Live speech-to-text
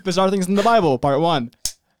Bizarre things in the Bible, part 1.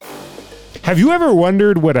 Have you ever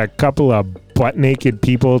wondered what a couple of butt-naked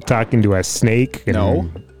people talking to a snake and No.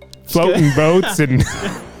 floating boats and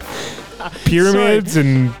pyramids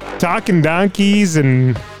and talking donkeys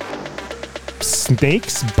and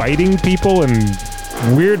snakes biting people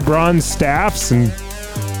and weird bronze staffs and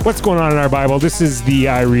what's going on in our Bible? This is the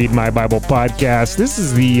I Read My Bible podcast. This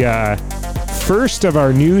is the first of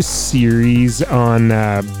our new series on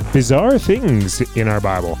bizarre things in our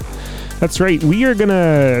Bible. That's right. We are going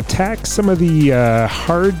to attack some of the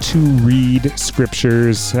hard-to-read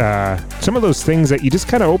scriptures, some of those things that you just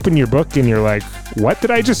kind of open your book and you're like, what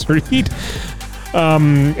did I just read?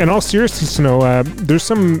 In all seriousness, there's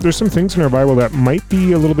some things in our Bible that might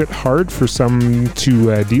be a little bit hard for some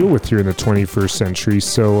to deal with here in the 21st century.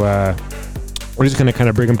 So we're just going to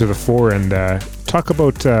kind of bring them to the fore and talk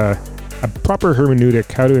about a proper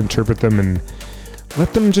hermeneutic, how to interpret them, and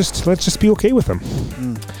let's just be okay with them.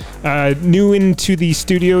 New into the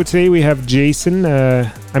studio today, we have Jason.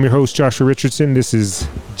 I'm your host, Joshua Richardson. This is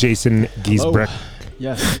Jason Giesbrecht.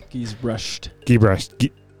 Yes, Giesbrecht.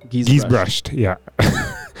 Giesbrecht, yeah.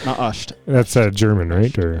 Not ushed. That's German,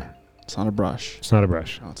 right? Or it's not a brush. It's not a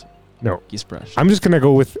brush. No. Giesbrecht. I'm just going to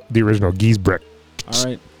go with the original, Giesbrecht.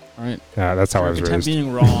 All right. That's how I was raised. If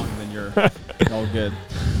being wrong, then you're all good.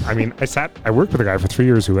 I mean, I worked with a guy for 3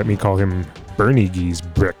 years who let me call him Bernie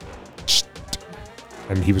Giesbrecht.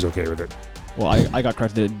 And he was okay with it. Well, I got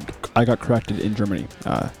corrected in Germany.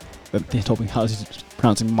 They told me how I was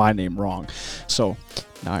pronouncing my name wrong. So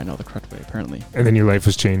now I know the correct way, apparently. And then your life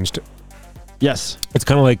was changed. Yes. It's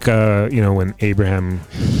kind of like, when Abraham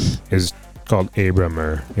is called Abram,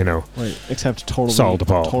 or, Right, except totally. Saul to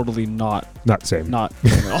Paul. Totally not the same. Not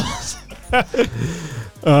at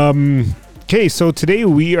all. Okay, so today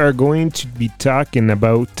we are going to be talking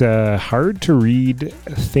about hard to read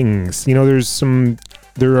things. There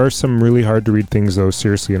are some really hard to read things, though,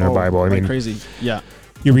 seriously, in our Bible. I mean, crazy. Yeah.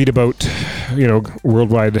 You read about,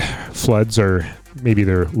 worldwide floods, or maybe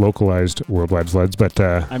they're localized worldwide floods, but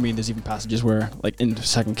there's even passages where, like in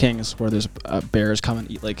 2 Kings, where there's bears come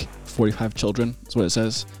and eat like 45 children. That's what it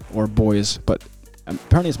says, or boys, but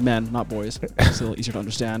apparently it's men, not boys. It's a little easier to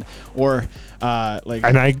understand. Or I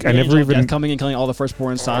never even coming and killing all the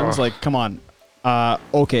firstborn sons. Like, come on,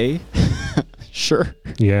 okay, sure.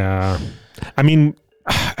 Yeah, I mean,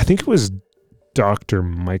 I think it was Dr.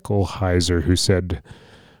 Michael Heiser who said,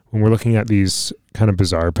 when we're looking at these kind of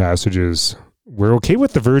bizarre passages, we're okay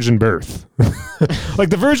with the virgin birth. Like,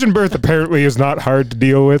 the virgin birth apparently is not hard to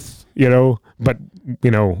deal with, but,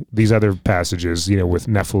 these other passages, with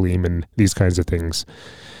Nephilim and these kinds of things,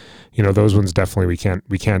 those ones definitely we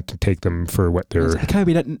can't take them for what they're written as. They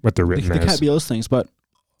can't be those things, but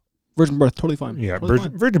virgin birth, totally fine. Yeah, totally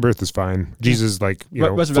fine. Virgin birth is fine. Jesus,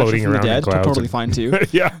 floating around dead, in clouds. Totally fine too.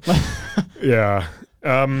 Yeah. Yeah.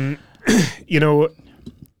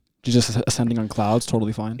 Jesus ascending on clouds,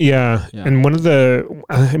 totally fine. Yeah. And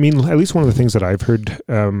at least one of the things that I've heard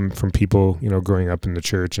from people, growing up in the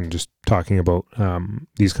church and just talking about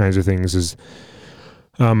these kinds of things is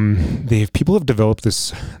people have developed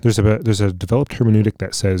this. There's a developed hermeneutic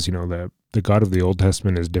that says, the God of the Old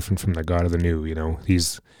Testament is different from the God of the New.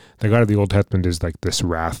 The God of the Old Testament is like this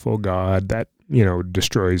wrathful God that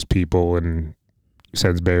destroys people and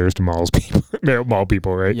sends bears to maul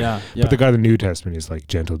people, right? Yeah. But the God of the New Testament is like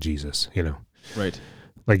gentle Jesus, Right.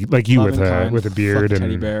 Like you with a beard and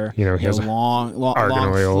teddy bear. He has long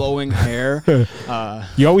oil. flowing hair.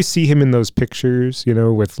 You always see him in those pictures,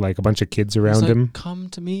 with like a bunch of kids around him. Come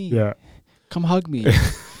to me. Yeah. Come hug me.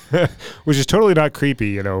 Which is totally not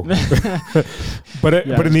creepy, but in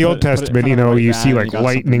the Old Testament, you see like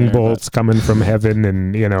lightning bolts coming from heaven,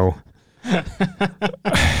 and I'm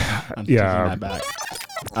taking that back.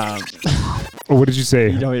 What did you say?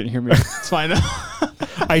 You didn't hear me. It's fine.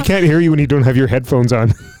 I can't hear you when you don't have your headphones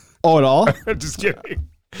on. Oh, at all? Just kidding.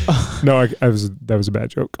 No, that was a bad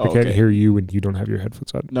joke. I can't hear you when you don't have your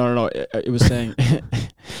headphones on. No. It was saying.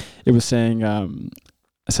 It was saying. I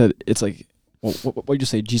said it's like. Well, what did you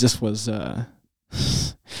say? Jesus was like.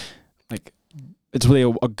 It's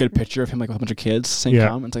really a good picture of him, like with a bunch of kids saying,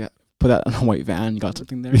 "Come." It's like, put that on a white van. You got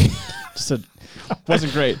something there. Just said,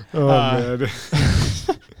 wasn't great. Oh man.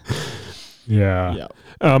 Yeah.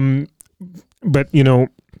 But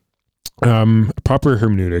proper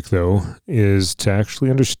hermeneutic, though, is to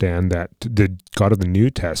actually understand that the God of the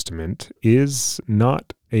New Testament is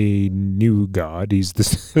not a new God. He's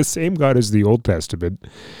the same God as the Old Testament.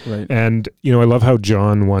 Right. And, I love how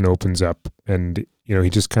John 1 opens up and, he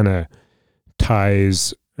just kind of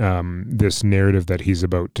ties this narrative that he's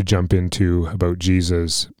about to jump into about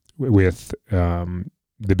Jesus with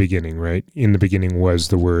the beginning, right? In the beginning was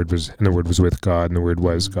the Word, and the Word was with God, and the Word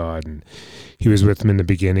was God, and he was with him in the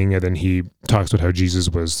beginning. And then he talks about how Jesus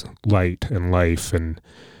was light and life, and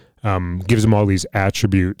gives him all these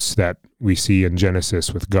attributes that we see in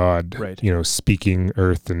Genesis with God, Right. speaking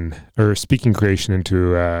speaking creation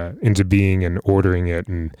into being and ordering it,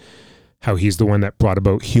 and how he's the one that brought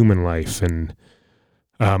about human life. And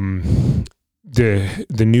the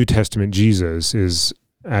New Testament Jesus is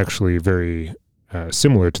actually very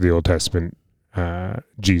similar to the Old Testament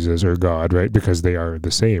Jesus or God, right? Because they are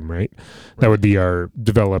the same, right? That would be our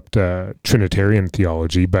developed Trinitarian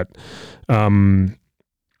theology. But in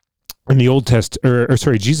the Old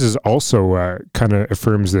Testament, Jesus also kind of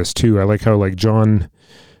affirms this too. I like how like John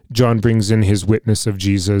brings in his witness of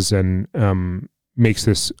Jesus and makes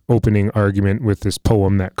this opening argument with this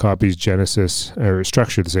poem that copies Genesis, or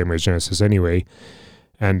structured the same way as Genesis anyway.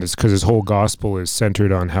 And it's because his whole gospel is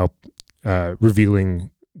centered on how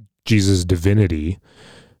revealing Jesus' divinity.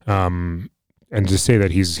 And to say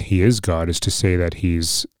that he is God is to say that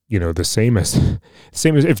he's, the same as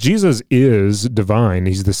if Jesus is divine,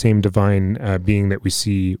 he's the same divine being that we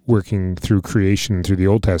see working through creation through the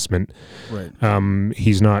Old Testament. Right.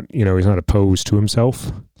 He's not, he's not opposed to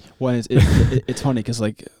himself. Well, it's funny because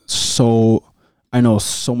I know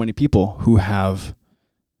so many people who have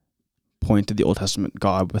pointed the Old Testament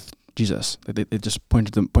God with Jesus. They just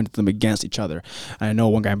pointed them against each other. And I know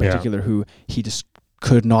one guy in particular who he just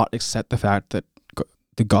could not accept the fact that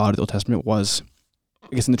the God of the Old Testament was,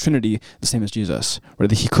 I guess in the Trinity, the same as Jesus. Or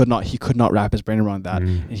that he could not wrap his brain around that,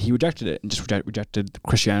 and he rejected it and just rejected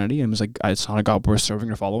Christianity and was like, it's not a God worth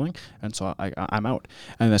serving or following, and so I'm out.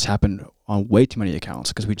 And that's happened on way too many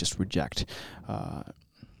accounts because we just reject.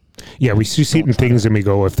 We see certain things and we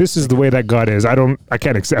go, if this is the way that God is, I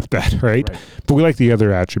can't accept that, right? But we like the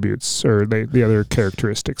other attributes or the other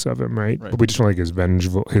characteristics of him, right? But we just don't like his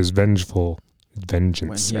vengeful vengeance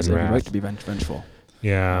when he has and every wrath. right to be vengeful.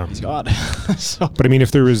 Yeah. He's God. So. But I mean,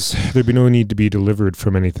 if there'd be no need to be delivered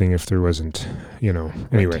from anything if there wasn't,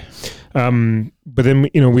 anyway. But then,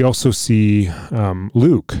 we also see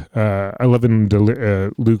Luke. I love in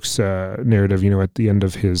Luke's narrative, at the end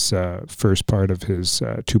of his first part of his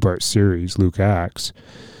two-part series, Luke Acts.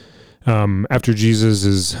 After Jesus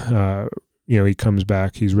is, he comes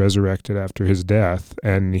back, he's resurrected after his death,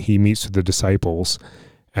 and he meets with the disciples.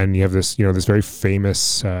 And you have this, this very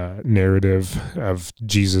famous narrative of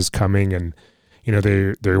Jesus coming, and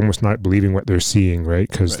they're almost not believing what they're seeing, right?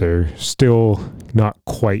 Because they're still not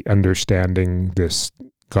quite understanding this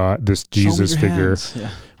God, this Jesus figure,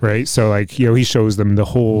 right? So he shows them the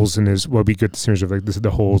holes in his. Well, we get the image of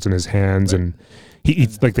the holes in his hands, and he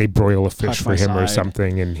eats they broil a fish for him or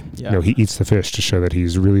something, and he eats the fish to show that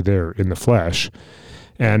he's really there in the flesh,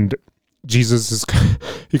 and Jesus is,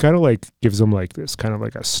 he kind of gives them this kind of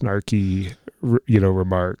a snarky,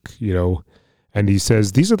 remark, and he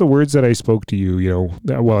says, these are the words that I spoke to you,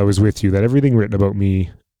 while I was with you, that everything written about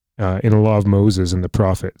me in the law of Moses and the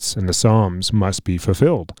prophets and the Psalms must be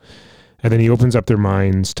fulfilled. And then he opens up their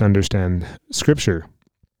minds to understand Scripture.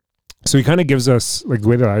 So he kind of gives us, the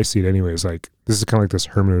way that I see it anyway, is this is kind of this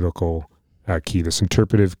hermeneutical key, this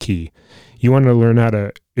interpretive key. You want to learn how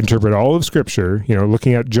to interpret all of Scripture,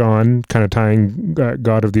 looking at John, kind of tying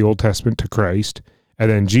God of the Old Testament to Christ. And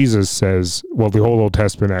then Jesus says, well, the whole Old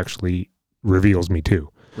Testament actually reveals me too.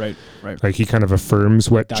 Right. He kind of affirms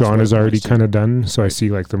what John has already kind of done. So I see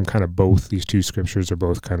them kind of both, these two scriptures are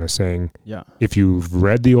both kind of saying, if you've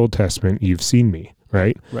read the Old Testament, you've seen me,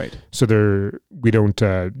 right? Right. So we don't,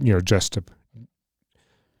 I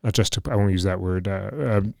won't use that word,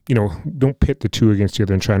 don't pit the two against each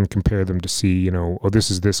other and try and compare them to see, this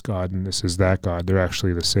is this God and this is that God. They're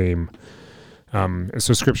actually the same.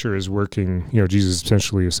 So Scripture is working, Jesus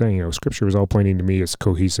essentially is saying, Scripture is all pointing to me. It's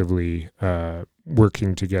cohesively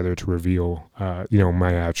working together to reveal,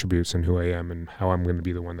 my attributes and who I am and how I'm going to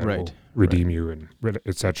be the one that will redeem you and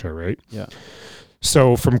et cetera, right? Yeah.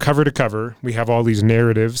 So from cover to cover, we have all these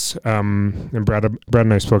narratives, and Brad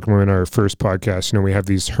and I spoke about in our first podcast, we have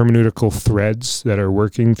these hermeneutical threads that are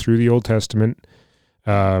working through the Old Testament.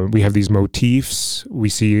 We have these motifs. We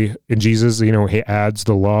see in Jesus, he adds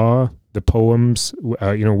the law, the poems,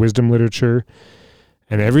 wisdom literature,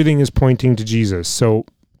 and everything is pointing to Jesus. So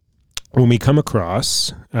when we come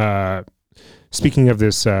across, speaking of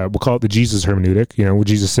this, we'll call it the Jesus hermeneutic, where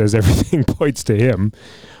Jesus says everything points to him.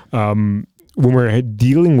 When we're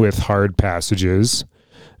dealing with hard passages,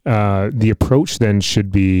 the approach then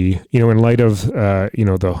should be, in light of,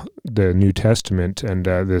 the New Testament and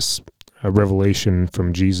this revelation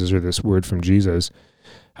from Jesus or this word from Jesus,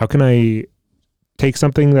 how can I take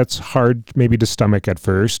something that's hard maybe to stomach at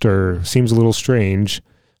first or seems a little strange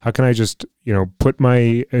How can I just, put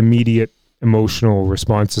my immediate emotional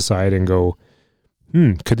response aside and go,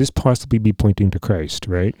 could this possibly be pointing to Christ,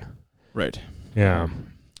 right? Right. Yeah.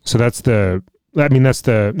 So that's where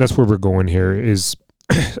we're going here is,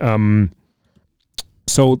 I'm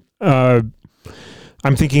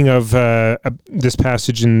thinking of this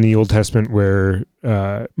passage in the Old Testament where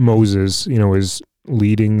Moses, is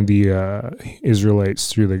leading the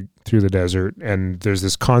Israelites through the desert, and there's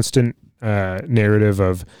this constant narrative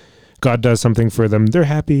of God does something for them, they're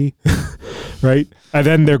happy, right? And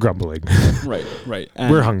then they're grumbling. Right.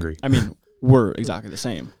 And we're hungry. I mean, we're exactly the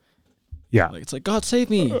same. Yeah. Like, it's like, God save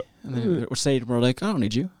me. And then we're saved, we're like, I don't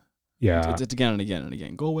need you. Yeah. It's again and again and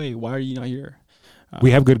again. Go away. Why are you not here? We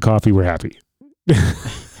have good coffee, we're happy.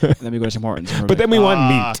 And then we go to Tim Hortons. But then we want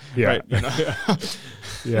meat. Yeah. Right.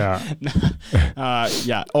 Yeah.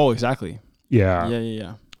 Yeah. Oh, exactly. Yeah.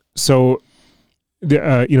 Yeah. So,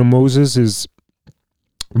 Moses is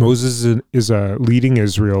leading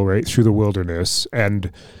Israel right through the wilderness,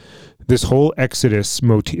 and this whole Exodus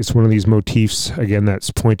motif, it's one of these motifs again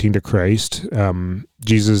that's pointing to Christ. When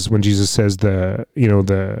Jesus says the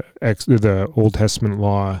Old Testament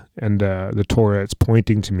law and the Torah, it's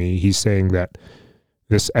pointing to me. He's saying that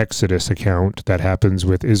this Exodus account that happens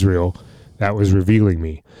with Israel, that was revealing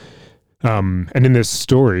me. And in this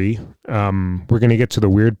story, we're going to get to the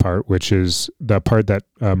weird part, which is the part that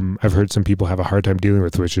I've heard some people have a hard time dealing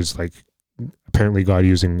with, which is like apparently God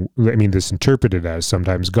using, this interpreted as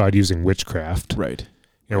sometimes God using witchcraft. Right.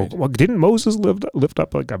 Well, didn't Moses lift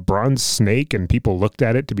up like a bronze snake and people looked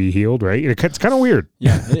at it to be healed, right? It's kind of weird.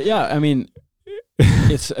 Yeah. Yeah. I mean,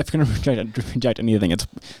 if you're going to reject anything, it's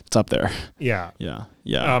up there. Yeah. Yeah.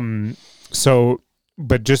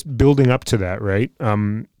 But just building up to that, right?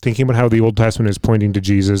 Thinking about how the Old Testament is pointing to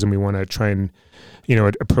Jesus, and we want to try and,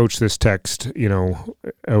 approach this text, let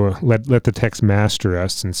the text master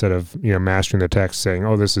us instead of, mastering the text saying,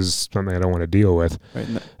 oh, this is something I don't want to deal with. Right.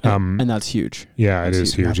 And that's huge. Yeah, it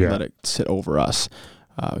is huge. Yeah. Let it sit over us.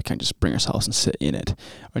 We can't just bring ourselves and sit in it,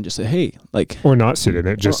 and just say, "Hey," like, or not sit in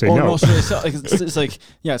it, just say no. It's like,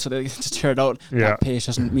 yeah. So they just tear it out. Yeah. That page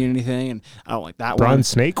doesn't mean anything, and I don't like that bronze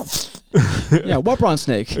snake. Yeah, what bronze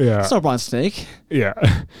snake? Yeah, it's not bronze snake. Yeah.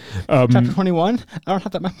 Chapter 21. I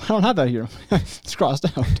don't have that here. It's crossed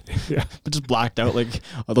out. Yeah, but just blacked out like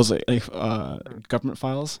those government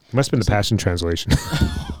files. Must have been the Passion Translation.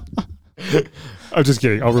 I'm just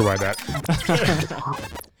kidding. I'll rewind that.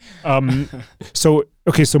 So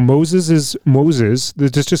Moses.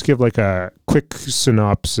 Let's just give like a quick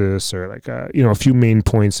synopsis or like a few main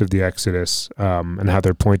points of the Exodus, and how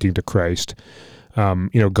they're pointing to Christ.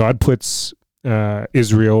 God puts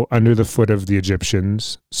Israel under the foot of the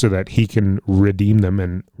Egyptians so that he can redeem them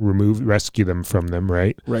and rescue them from them.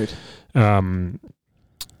 Right. Right. And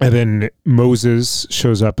then Moses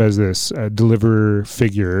shows up as this deliverer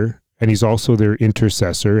figure. And he's also their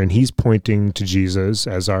intercessor, and he's pointing to Jesus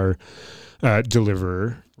as our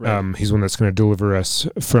deliverer. Right. He's one that's going to deliver us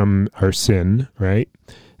from our sin, right?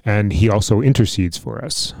 And he also intercedes for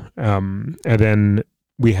us. And then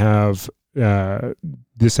we have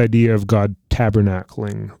this idea of God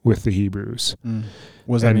tabernacling with the Hebrews.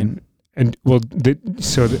 What does that mean? And well, it's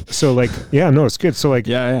good. So like,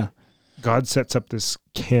 yeah. God sets up this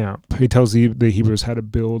camp. He tells the Hebrews how to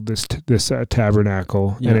build this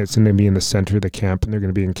tabernacle, and it's going to be in the center of the camp, and they're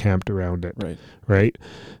going to be encamped around it. Right.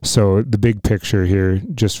 So the big picture here,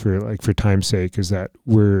 just for time's sake, is that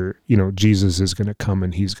Jesus is going to come,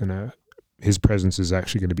 and his presence is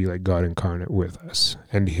actually going to be like God incarnate with us,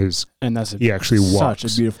 and he actually walks.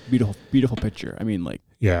 Such a beautiful picture. I mean, like,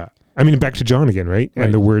 yeah. I mean, back to John again, right?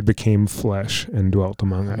 And the Word became flesh and dwelt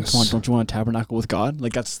among us. Come on, don't you want to tabernacle with God?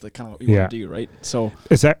 Like, that's the kind of what you want to do, right? So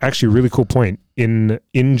it's actually a really cool point in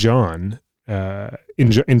John,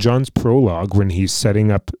 in John's prologue, when he's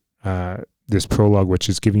setting up this prologue, which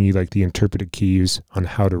is giving you like the interpreted keys on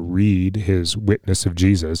how to read his witness of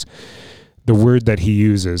Jesus. The word that he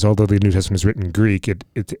uses, although the New Testament is written in Greek, it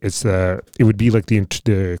would be like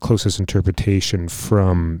the closest interpretation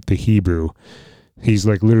from the Hebrew. He's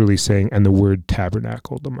like literally saying, and the word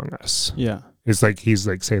tabernacled among us. Yeah. It's like he's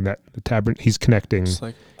like saying that he's connecting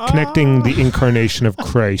the incarnation of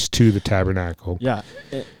Christ to the tabernacle. Yeah.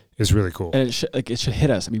 Is really cool. And it should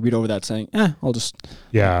hit us. I mean, read over that saying, I'll just...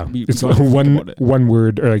 Yeah. It's one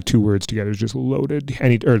word or like two words together is just loaded.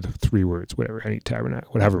 Or 3 words, whatever. Any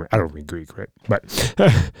tabernacle, whatever. I don't read Greek, right? But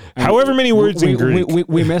however many words in Greek.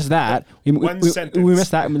 We missed that. One sentence. We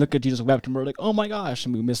missed that and we look at Jesus wept and we're like, oh my gosh.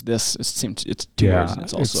 And we missed this. It's 2 words. And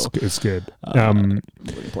it's also... It's good. Really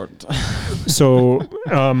important. So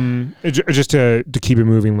just to keep it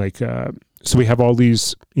moving, like... so we have all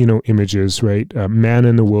these, images, right? Manna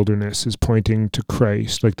in the wilderness is pointing to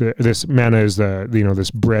Christ. Like this manna is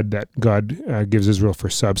this bread that God gives Israel for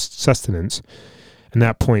sustenance. And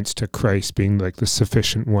that points to Christ being like the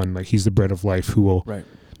sufficient one. Like he's the bread of life who will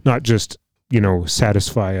not just,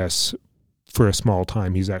 satisfy us for a small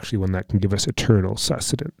time. He's actually one that can give us eternal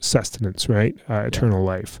sustenance, right? Eternal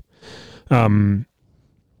life. And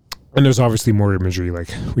there's obviously more imagery. Like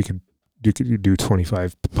we could do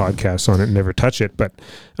 25 podcasts on it and never touch it. But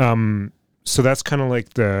so that's kind of like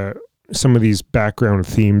some of these background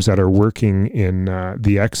themes that are working in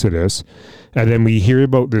the Exodus. And then we hear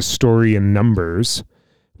about this story in Numbers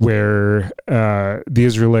where the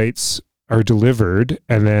Israelites are delivered,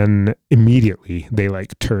 and then immediately they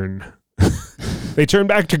turn. They turn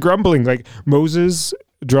back to grumbling. Like Moses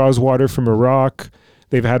draws water from a rock.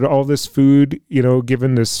 They've had all this food,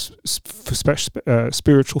 given this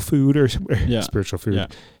spiritual food or spiritual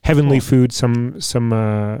food, heavenly food. Some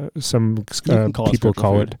people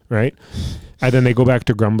call it, right? And then they go back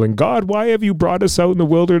to grumbling. God, why have you brought us out in the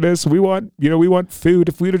wilderness? We want food.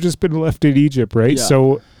 If we'd have just been left in Egypt, right?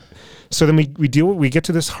 Yeah. So then we get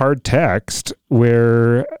to this hard text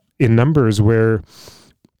where in Numbers where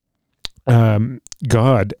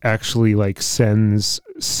God actually sends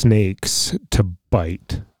snakes to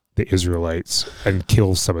bite the Israelites and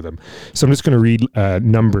kill some of them. So I'm just going to read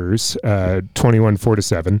Numbers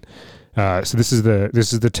 21:4-7. So this is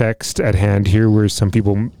the text at hand here, where some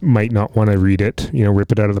people might not want to read it.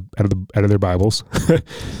 Rip it out of their Bibles.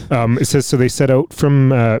 It says, so they set out from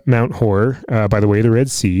Mount Hor by the way of the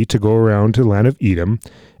Red Sea to go around to the land of Edom,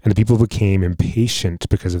 and the people became impatient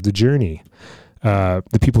because of the journey.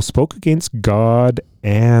 The people spoke against God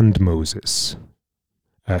and Moses.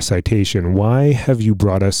 Citation: why have you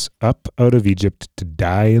brought us up out of Egypt to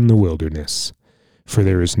die in the wilderness? For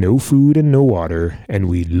there is no food and no water, and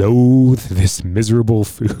we loathe this miserable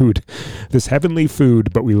food, this heavenly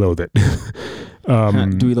food, but we loathe it.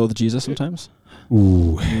 Do we loathe Jesus sometimes?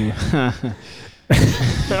 Ooh.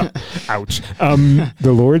 Ouch.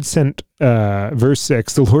 The Lord sent, verse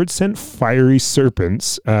 6, the Lord sent fiery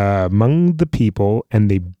serpents among the people, and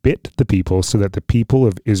they bit the people so that the people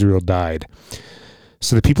of Israel died.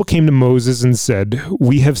 So the people came to Moses and said,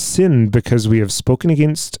 we have sinned because we have spoken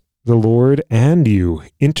against the Lord and you.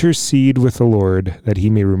 Intercede with the Lord that he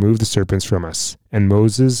may remove the serpents from us. And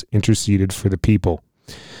Moses interceded for the people.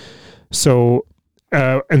 So,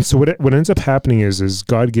 what ends up happening is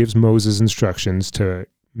God gives Moses instructions to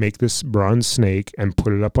make this bronze snake and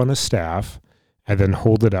put it up on a staff and then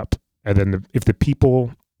hold it up. And then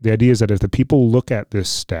the idea is that if the people look at this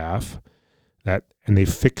staff and they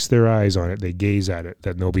fix their eyes on it, they gaze at it,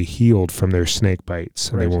 that they'll be healed from their snake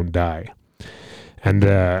bites and they won't die. And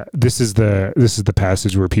this is the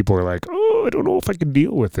passage where people are like, oh, I don't know if I can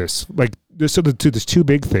deal with this. There's two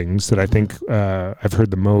big things that I think I've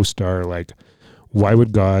heard the most are why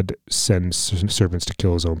would God send serpents to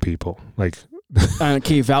kill his own people?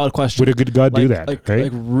 Okay, valid question. Would a good God do that?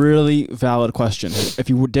 Right? Really valid question. If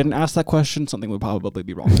you didn't ask that question, something would probably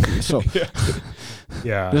be wrong with you. So,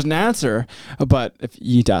 yeah, there's an answer, but if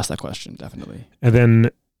you need to ask that question, definitely. And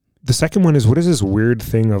then the second one is, what is this weird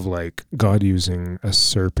thing of God using a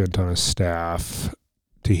serpent on a staff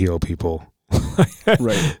to heal people?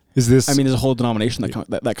 Right. Is this? I mean, there's a whole denomination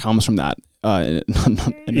that comes from that. In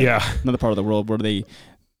another part of the world where they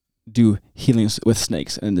do healings with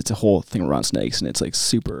snakes, and it's a whole thing around snakes, and it's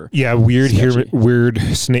super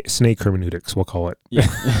weird snake hermeneutics, we'll call it. Yeah.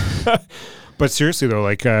 But seriously though,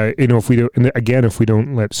 if we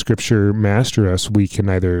don't let Scripture master us, we can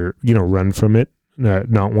either run from it,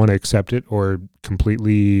 not want to accept it, or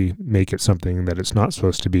completely make it something that it's not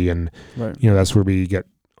supposed to be. And that's where we get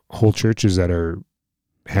whole churches that are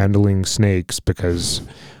handling snakes because,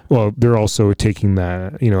 well, they're also taking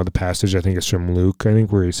the passage, I think it's from Luke,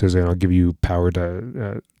 where he says, I'll give you power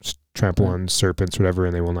to trample on serpents, whatever,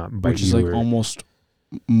 and they will not bite you. Which is almost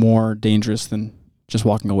more dangerous than just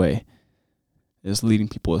walking away, is leading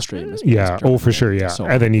people astray. Yeah. Oh, for sure. Yeah. So,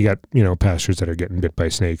 and then you got, pastors that are getting bit by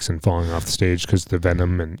snakes and falling off the stage because of the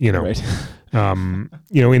venom and, Right.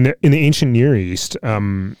 in the ancient Near East,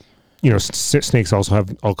 snakes also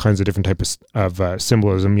have all kinds of different types of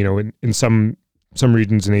symbolism. In some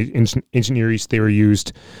regions in ancient Near East, they were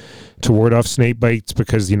used to ward off snake bites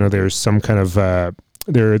because, there's some kind of,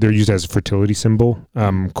 they're used as a fertility symbol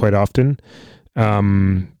quite often.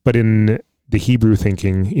 But in the Hebrew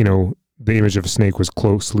thinking, the image of a snake was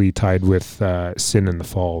closely tied with sin and the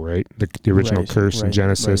fall, right? The original curse in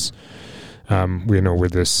Genesis. Right. We know where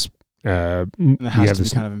this... and it has to be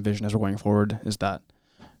kind of envisioned as we're going forward, is that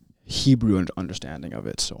Hebrew understanding of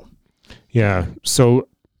it. So, yeah. So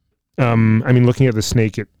I mean, looking at the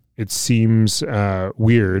snake, it seems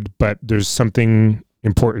weird, but there's something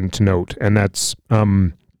important to note, and that's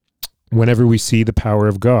whenever we see the power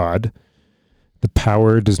of God, the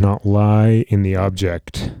power does not lie in the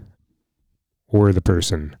object or the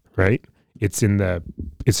person, right? It's in the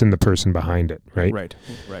person behind it, right? Right.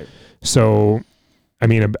 So, I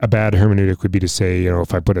mean, a bad hermeneutic would be to say,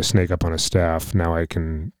 if I put a snake up on a staff, now I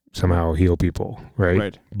can somehow heal people,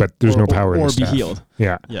 right? But there's no power in the staff. Or be healed.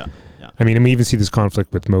 Yeah. I mean, and we even see this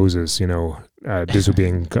conflict with Moses,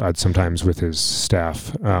 disobeying God sometimes with his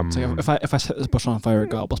staff. It's like if I set this bush on fire,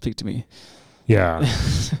 God will speak to me. Yeah.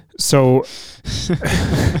 So,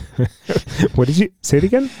 what did you say it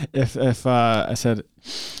again? If I set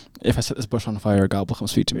this bush on fire, God will come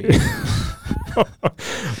speak to me.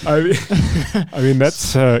 I mean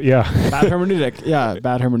that's yeah. Bad hermeneutic. Yeah,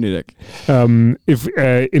 bad hermeneutic.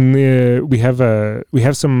 We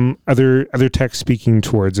have some other texts speaking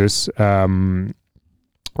towards us.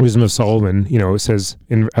 Wisdom of Solomon, it says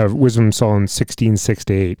in Wisdom of Solomon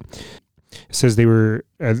 16:6-8. It says they were,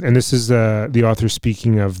 and this is the author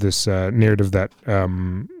speaking of this narrative that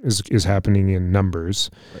is happening in Numbers.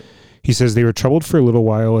 Right. He says they were troubled for a little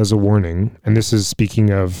while as a warning, and this is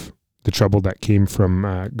speaking of the trouble that came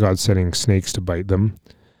from God setting snakes to bite them,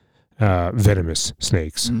 venomous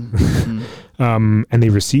snakes. Mm-hmm. And they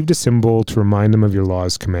received a symbol to remind them of your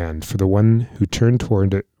law's command. For the one who turned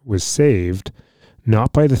toward it was saved,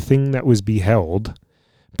 not by the thing that was beheld,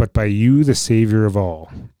 but by you, the Savior of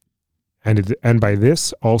all. And by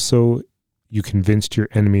this also you convinced your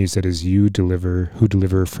enemies that is you who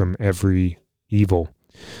deliver from every evil.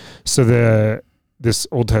 So this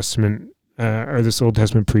Old Testament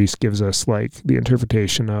priest gives us like the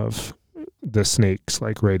interpretation of the snakes,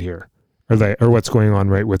 like right here, or what's going on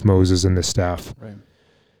right with Moses and the staff.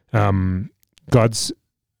 Right. God's.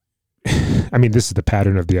 I mean, this is the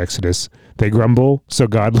pattern of the Exodus. They grumble, so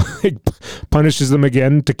God punishes them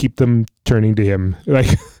again to keep them turning to Him.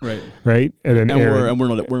 Right. And then we're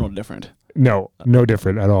no different. No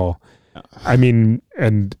different at all. No. I mean,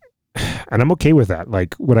 and I'm okay with that.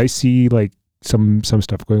 Like when I see like some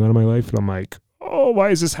stuff going on in my life, and I'm like, oh, why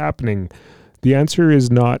is this happening? The answer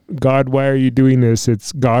is not, God, why are you doing this?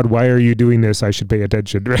 It's, God, why are you doing this? I should pay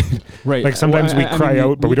attention, right? Right. Like sometimes we cry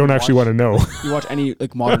out, but we don't actually want to know. You watch any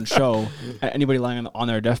like modern show, anybody lying on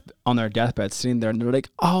their deathbed, sitting there, and they're like,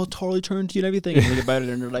 "Oh, I'll totally turn to you and everything," and think about it,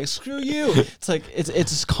 and they're like, "Screw you!" It's like it's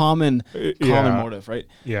this common motive, right?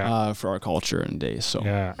 Yeah. For our culture and days. So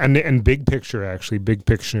yeah, and big picture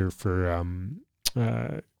for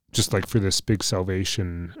just like for this big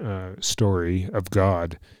salvation story of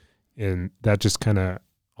God. And that just kind of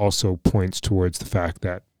also points towards the fact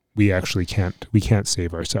that we actually can't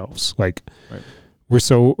save ourselves. Like right. we're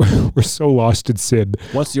so lost in sin.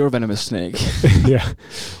 What's your venomous snake? Yeah.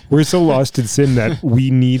 We're so lost in sin that we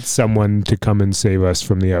need someone to come and save us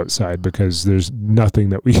from the outside, because there's nothing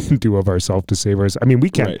that we can do of ourselves to save ourselves. I mean, we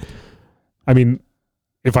can't. Right. I mean,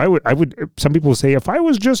 if I would, some people say, if I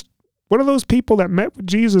was just one of those people that met with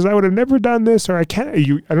Jesus, I would have never done this, or I can't. I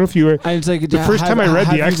don't know if you were. It's like, the first time I read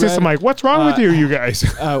the Exodus, I'm like, what's wrong with you guys?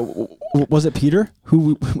 Was it Peter?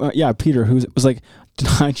 Peter, who was like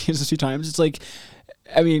denied Jesus 2 times. It's like,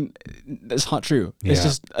 I mean, it's not true. Yeah. It's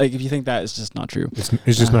just like, if you think that, it's just not true.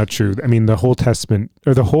 It's just not true. I mean, the whole Testament,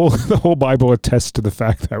 or the whole Bible attests to the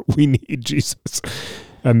fact that we need Jesus.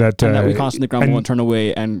 And that we constantly grumble and turn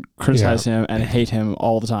away and criticize him and hate him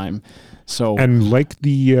all the time. So, and like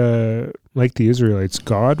the Israelites,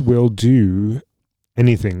 God will do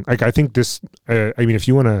anything. Like I think this. I mean, if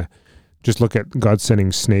you want to just look at God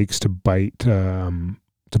sending snakes to bite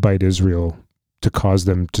Israel, to cause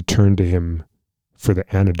them to turn to Him for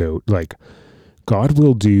the antidote, like God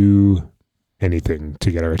will do anything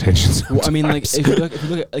to get our attention. Sometimes. Well, I mean, like if you look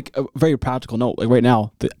at like a very practical note, like right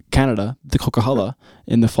now, Canada, the Coquihalla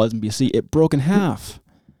in the floods in BC, it broke in half,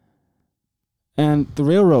 and the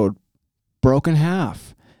railroad broke in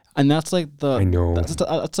half, and that's like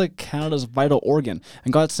that's like Canada's vital organ,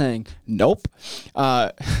 and God's saying, nope,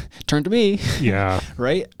 turn to me. Yeah.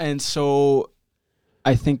 Right. And so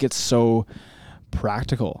I think it's so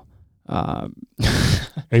practical. I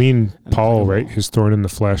mean, Paul, right? His thorn in the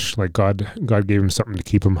flesh, like God gave him something to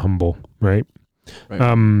keep him humble, right?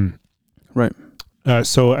 Right. Right.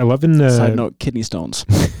 So I love in the side note, kidney stones.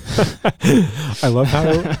 I love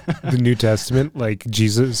how the New Testament, like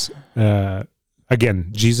Jesus,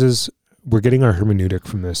 Jesus, we're getting our hermeneutic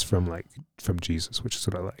from this, from Jesus, which is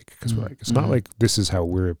what I like, because we're like, it's not like this is how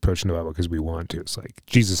we're approaching the Bible because we want to. It's like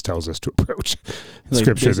Jesus tells us to approach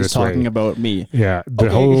Scripture this way. Talking about me. Yeah,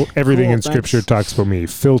 everything in Scripture talks about me.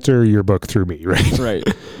 Filter your book through me, right? Right.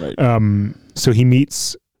 So he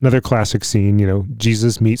meets another classic scene,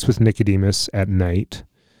 Jesus meets with Nicodemus at night,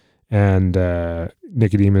 and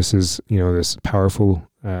Nicodemus is, this powerful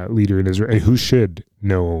leader in Israel who should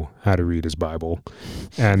know how to read his Bible,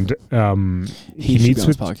 and he meets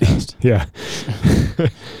with podcast. Yeah.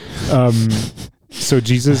 So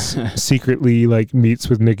Jesus secretly meets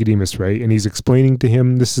with Nicodemus, right? And he's explaining to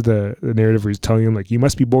him, this is the narrative where he's telling him you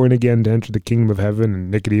must be born again to enter the kingdom of heaven.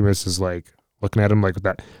 And Nicodemus is looking at him like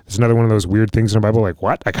that. It's another one of those weird things in the Bible,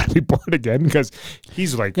 what? I gotta be born again? Because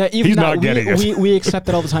he's he's not getting it. We accept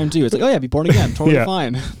that all the time too. It's oh yeah, be born again, totally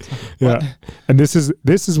fine. Yeah. And this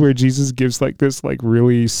is where Jesus gives this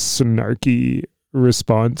really snarky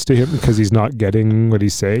response to him because he's not getting what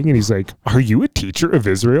he's saying, and he's like, are you a teacher of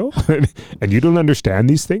Israel and you don't understand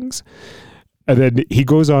these things? And then he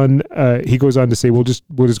goes on to say, we'll just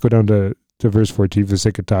go down to verse 14 for the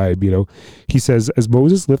sake of time. He says, as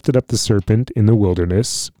Moses lifted up the serpent in the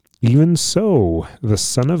wilderness, even so the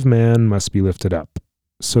Son of Man must be lifted up,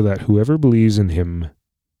 so that whoever believes in him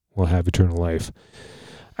will have eternal life.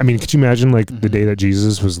 I mean, could you imagine the day that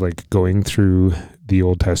Jesus was going through the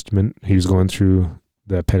Old Testament? He was going through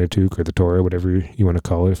the Pentateuch or the Torah, whatever you want to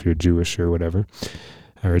call it, if you're Jewish or whatever,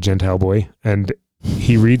 or a Gentile boy. And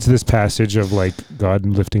he reads this passage of God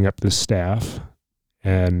lifting up the staff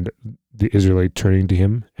and the Israelite turning to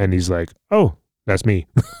him. And he's like, oh, that's me.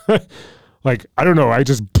 I don't know.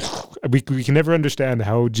 We can never understand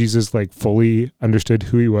how Jesus fully understood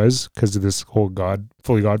who he was because of this whole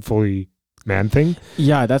fully God, fully man thing.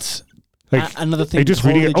 Yeah, that's another thing. They just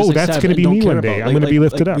reading it. Oh, that's going to be me one day. I'm going to be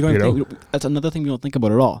lifted up. That's another thing we don't think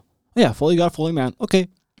about at all. Yeah, fully God, fully man. Okay.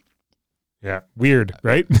 Yeah, weird,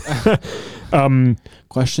 right?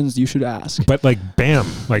 Questions you should ask. But bam,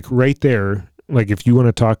 right there. If you want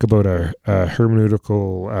to talk about a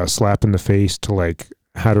hermeneutical slap in the face to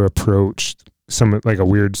how to approach some a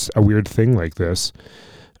weird thing like this,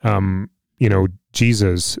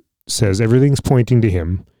 Jesus says everything's pointing to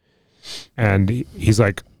him. And he's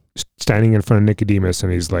standing in front of Nicodemus,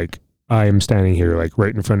 and he's like, I am standing here,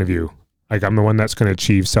 right in front of you. I'm the one that's going to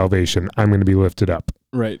achieve salvation. I'm going to be lifted up.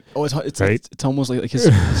 Right. Oh, it's right? It's almost like his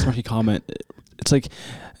snarky comment. It's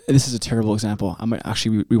this is a terrible example. I might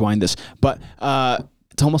actually rewind this, but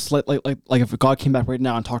it's almost like if God came back right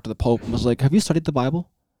now and talked to the Pope and was like, have you studied the Bible?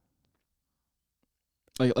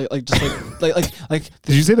 Did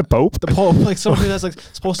you say the Pope? The Pope, someone that's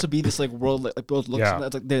supposed to be this world world looks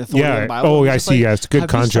that's the authority of the Bible. Oh, I see. Yeah, it's a good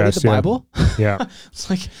contrast. The Bible? Yeah. It's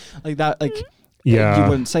like that. Yeah. You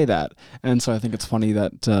wouldn't say that, and so I think it's funny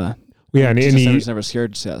that. And he's never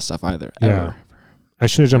scared to say that stuff either. Yeah. Ever. I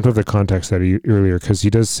should have jumped over the context that earlier because he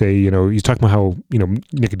does say, he's talking about how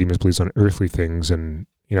Nicodemus believes on earthly things, and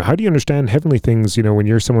how do you understand heavenly things? When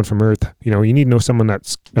you're someone from earth, you need to know someone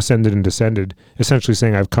that's ascended and descended, essentially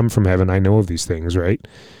saying, I've come from heaven. I know of these things, right?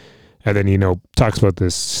 And then, talks about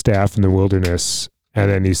this staff in the wilderness. And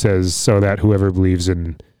then he says, so that whoever believes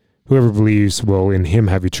will in him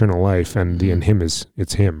have eternal life. And the in him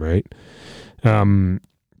it's him, right? So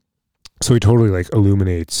he totally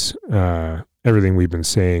illuminates, everything we've been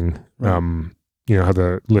saying. Right. How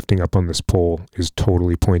the lifting up on this pole is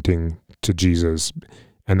totally pointing to Jesus,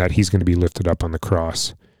 and that he's going to be lifted up on the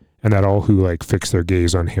cross, and that all who fix their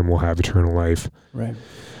gaze on him will have eternal life. Right.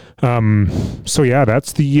 So yeah,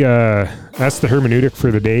 that's the hermeneutic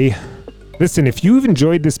for the day. Listen, if you've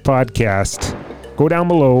enjoyed this podcast, go down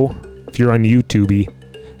below if you're on YouTube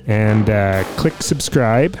and click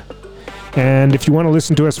subscribe. And if you want to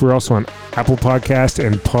listen to us, we're also on Apple Podcast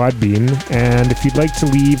and Podbean. And if you'd like to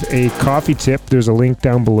leave a coffee tip, there's a link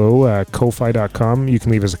down below, ko-fi.com. You can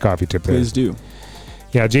leave us a coffee tip there. Please do.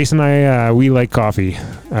 Yeah, Jason and I, we like coffee.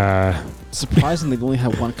 Surprisingly, we only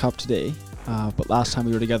had 1 cup today. But last time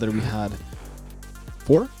we were together, we had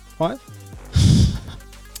 4, 5?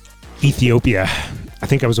 Ethiopia. I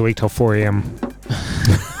think I was awake till 4 a.m.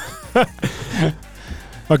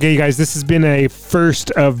 Okay, you guys, this has been a first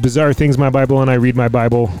of Bizarre Things My Bible and I Read My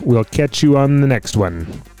Bible. We'll catch you on the next one.